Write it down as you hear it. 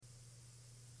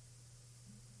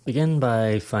Begin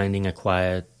by finding a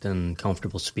quiet and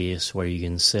comfortable space where you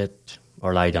can sit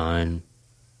or lie down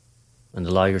and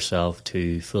allow yourself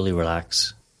to fully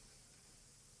relax.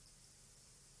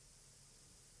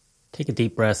 Take a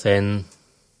deep breath in,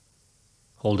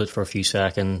 hold it for a few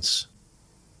seconds,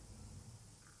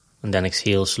 and then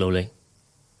exhale slowly.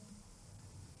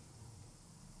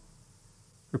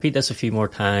 Repeat this a few more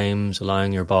times,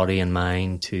 allowing your body and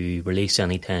mind to release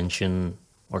any tension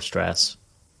or stress.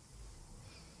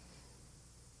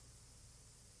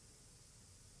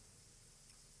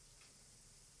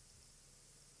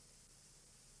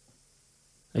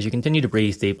 As you continue to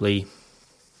breathe deeply,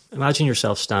 imagine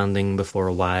yourself standing before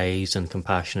a wise and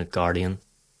compassionate guardian,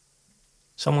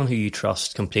 someone who you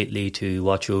trust completely to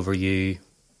watch over you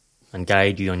and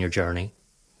guide you on your journey.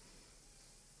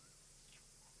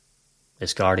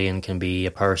 This guardian can be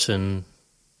a person,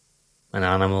 an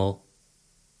animal,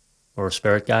 or a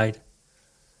spirit guide,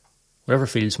 whatever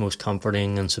feels most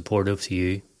comforting and supportive to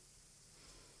you.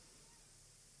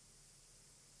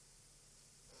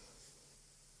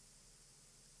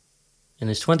 In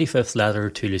his 25th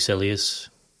letter to Lucilius,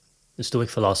 the Stoic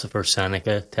philosopher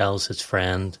Seneca tells his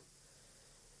friend,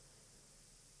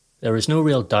 "There is no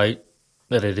real doubt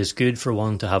that it is good for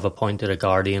one to have appointed a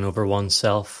guardian over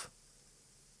oneself,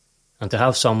 and to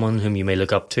have someone whom you may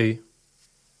look up to,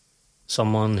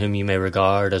 someone whom you may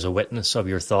regard as a witness of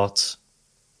your thoughts.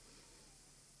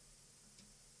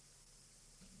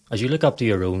 As you look up to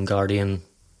your own guardian,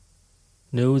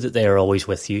 know that they are always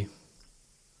with you,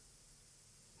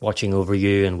 watching over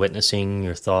you and witnessing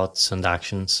your thoughts and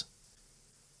actions.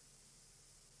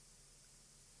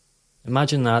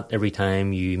 Imagine that every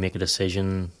time you make a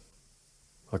decision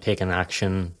or take an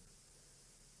action,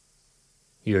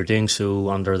 you are doing so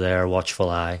under their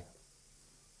watchful eye.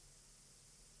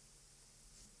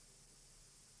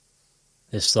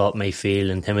 This thought may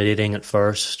feel intimidating at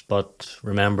first, but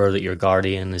remember that your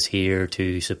guardian is here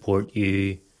to support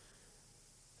you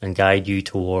and guide you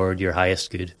toward your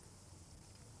highest good."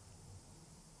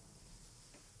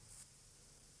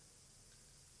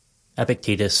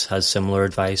 Epictetus has similar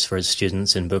advice for his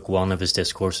students in Book 1 of his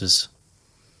Discourses.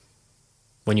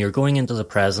 When you're going into the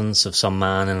presence of some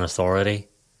man in authority,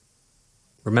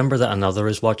 remember that another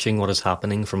is watching what is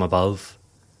happening from above,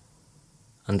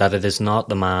 and that it is not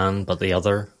the man but the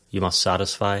other you must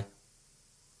satisfy.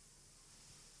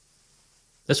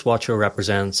 This watcher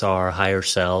represents our higher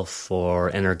self or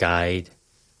inner guide,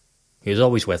 who is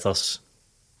always with us,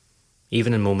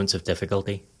 even in moments of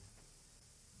difficulty.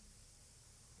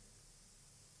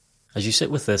 As you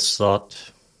sit with this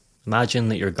thought, imagine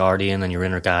that your guardian and your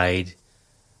inner guide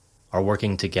are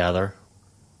working together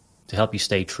to help you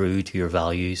stay true to your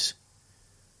values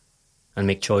and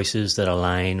make choices that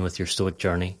align with your Stoic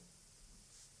journey.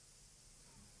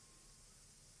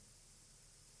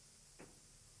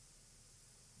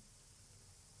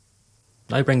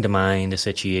 Now bring to mind a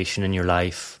situation in your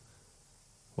life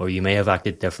where you may have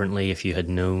acted differently if you had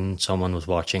known someone was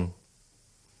watching.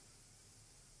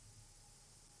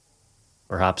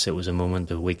 Perhaps it was a moment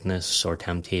of weakness or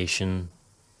temptation,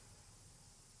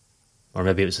 or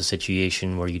maybe it was a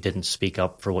situation where you didn't speak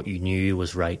up for what you knew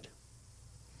was right.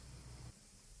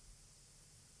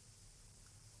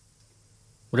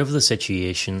 Whatever the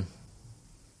situation,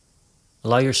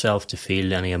 allow yourself to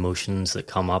feel any emotions that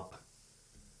come up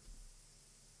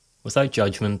without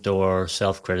judgment or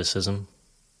self-criticism.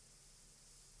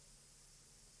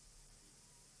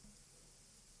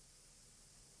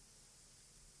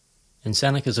 In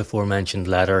Seneca's aforementioned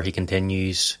letter, he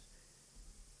continues,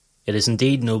 "It is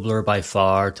indeed nobler by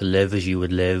far to live as you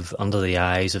would live under the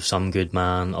eyes of some good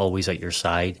man always at your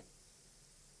side.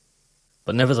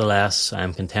 But nevertheless, I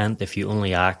am content if you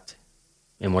only act,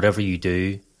 in whatever you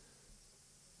do,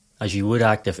 as you would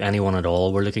act if anyone at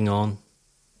all were looking on,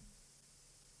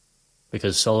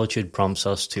 because solitude prompts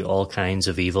us to all kinds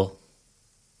of evil."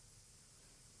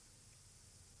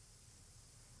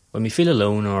 When we feel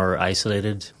alone or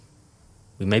isolated,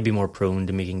 we may be more prone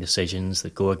to making decisions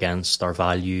that go against our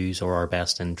values or our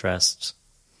best interests.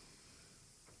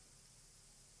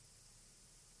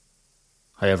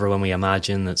 However, when we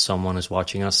imagine that someone is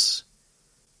watching us,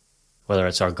 whether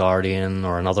it's our guardian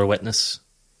or another witness,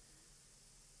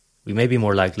 we may be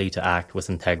more likely to act with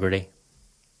integrity.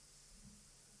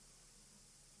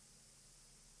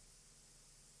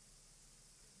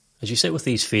 As you sit with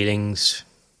these feelings,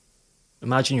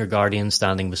 imagine your guardian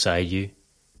standing beside you,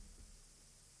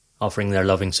 offering their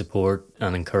loving support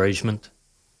and encouragement.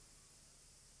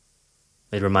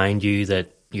 They remind you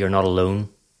that you're not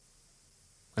alone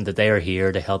and that they are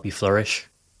here to help you flourish.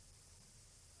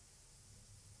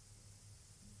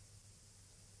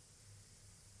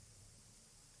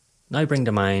 Now bring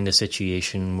to mind a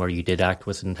situation where you did act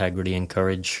with integrity and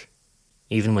courage,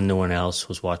 even when no one else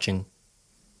was watching.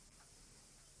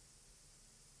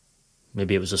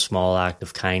 Maybe it was a small act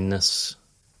of kindness,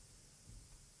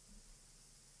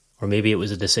 or maybe it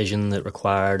was a decision that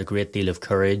required a great deal of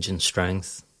courage and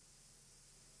strength.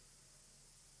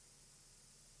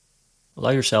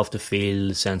 Allow yourself to feel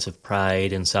the sense of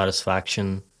pride and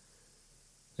satisfaction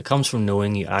that comes from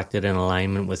knowing you acted in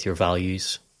alignment with your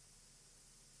values.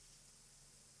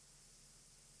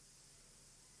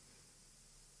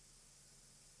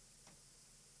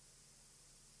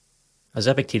 As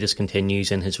Epictetus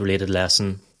continues in his related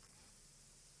lesson,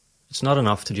 it's not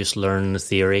enough to just learn the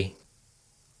theory.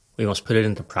 We must put it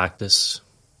into practice,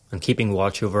 and keeping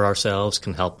watch over ourselves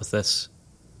can help with this.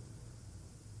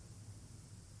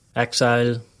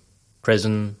 Exile,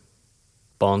 prison,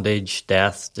 bondage,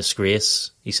 death,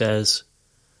 disgrace, he says.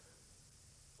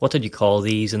 What did you call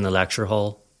these in the lecture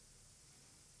hall?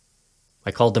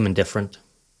 I called them indifferent.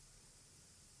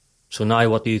 So now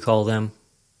what do you call them?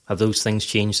 Have those things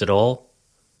changed at all?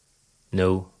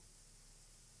 No.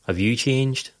 Have you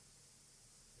changed?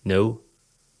 No.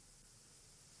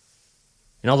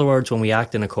 In other words, when we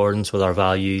act in accordance with our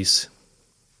values,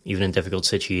 even in difficult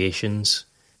situations,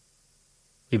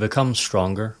 we become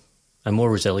stronger and more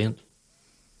resilient.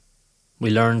 We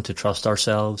learn to trust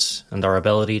ourselves and our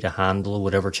ability to handle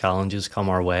whatever challenges come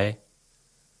our way.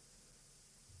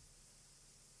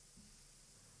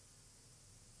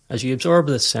 As you absorb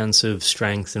this sense of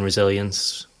strength and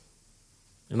resilience,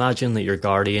 imagine that your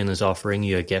guardian is offering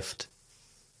you a gift,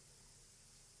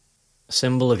 a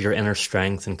symbol of your inner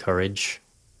strength and courage.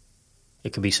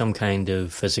 It could be some kind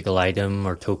of physical item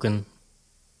or token,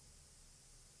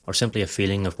 or simply a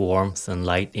feeling of warmth and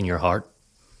light in your heart.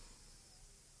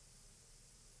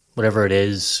 Whatever it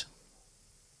is,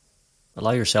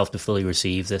 allow yourself to fully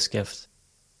receive this gift,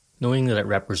 knowing that it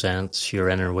represents your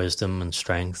inner wisdom and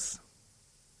strength.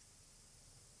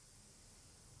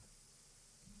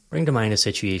 Bring to mind a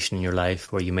situation in your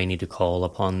life where you may need to call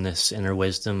upon this inner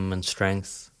wisdom and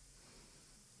strength.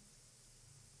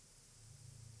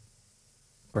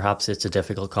 Perhaps it's a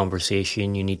difficult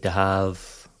conversation you need to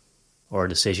have, or a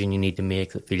decision you need to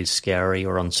make that feels scary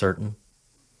or uncertain.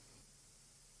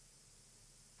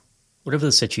 Whatever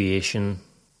the situation,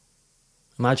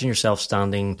 imagine yourself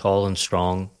standing tall and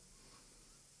strong,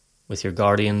 with your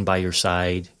guardian by your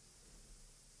side,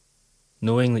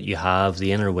 knowing that you have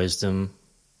the inner wisdom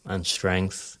and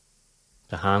strength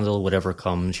to handle whatever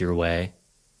comes your way.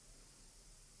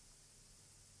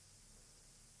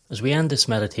 As we end this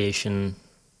meditation,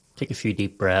 take a few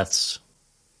deep breaths,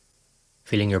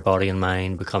 feeling your body and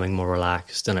mind becoming more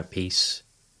relaxed and at peace.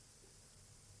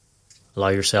 Allow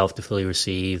yourself to fully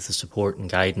receive the support and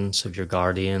guidance of your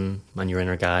guardian and your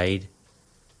inner guide,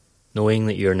 knowing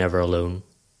that you're never alone.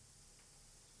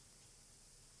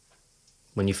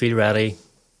 When you feel ready,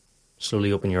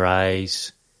 slowly open your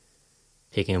eyes,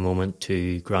 taking a moment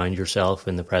to ground yourself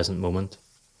in the present moment.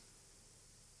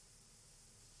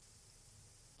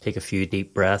 Take a few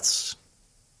deep breaths,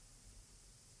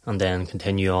 and then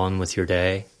continue on with your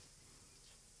day,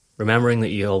 remembering that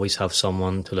you always have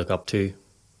someone to look up to,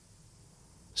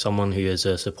 someone who is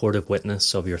a supportive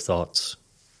witness of your thoughts.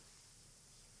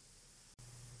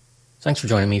 Thanks for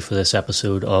joining me for this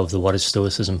episode of the What is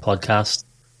Stoicism podcast.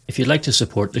 If you'd like to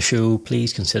support the show,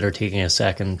 please consider taking a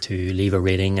second to leave a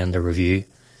rating and a review.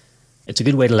 It's a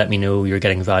good way to let me know you're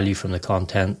getting value from the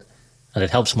content, and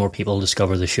it helps more people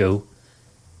discover the show.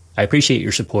 I appreciate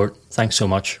your support. Thanks so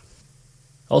much.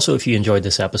 Also, if you enjoyed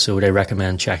this episode, I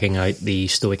recommend checking out the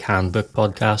Stoic Handbook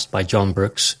podcast by John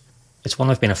Brooks. It's one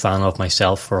I've been a fan of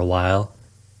myself for a while.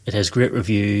 It has great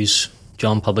reviews.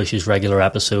 John publishes regular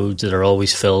episodes that are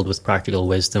always filled with practical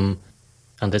wisdom,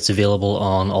 and it's available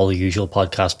on all the usual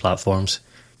podcast platforms.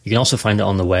 You can also find it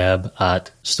on the web at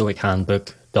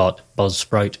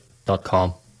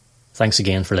stoichandbook.buzzsprout.com. Thanks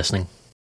again for listening.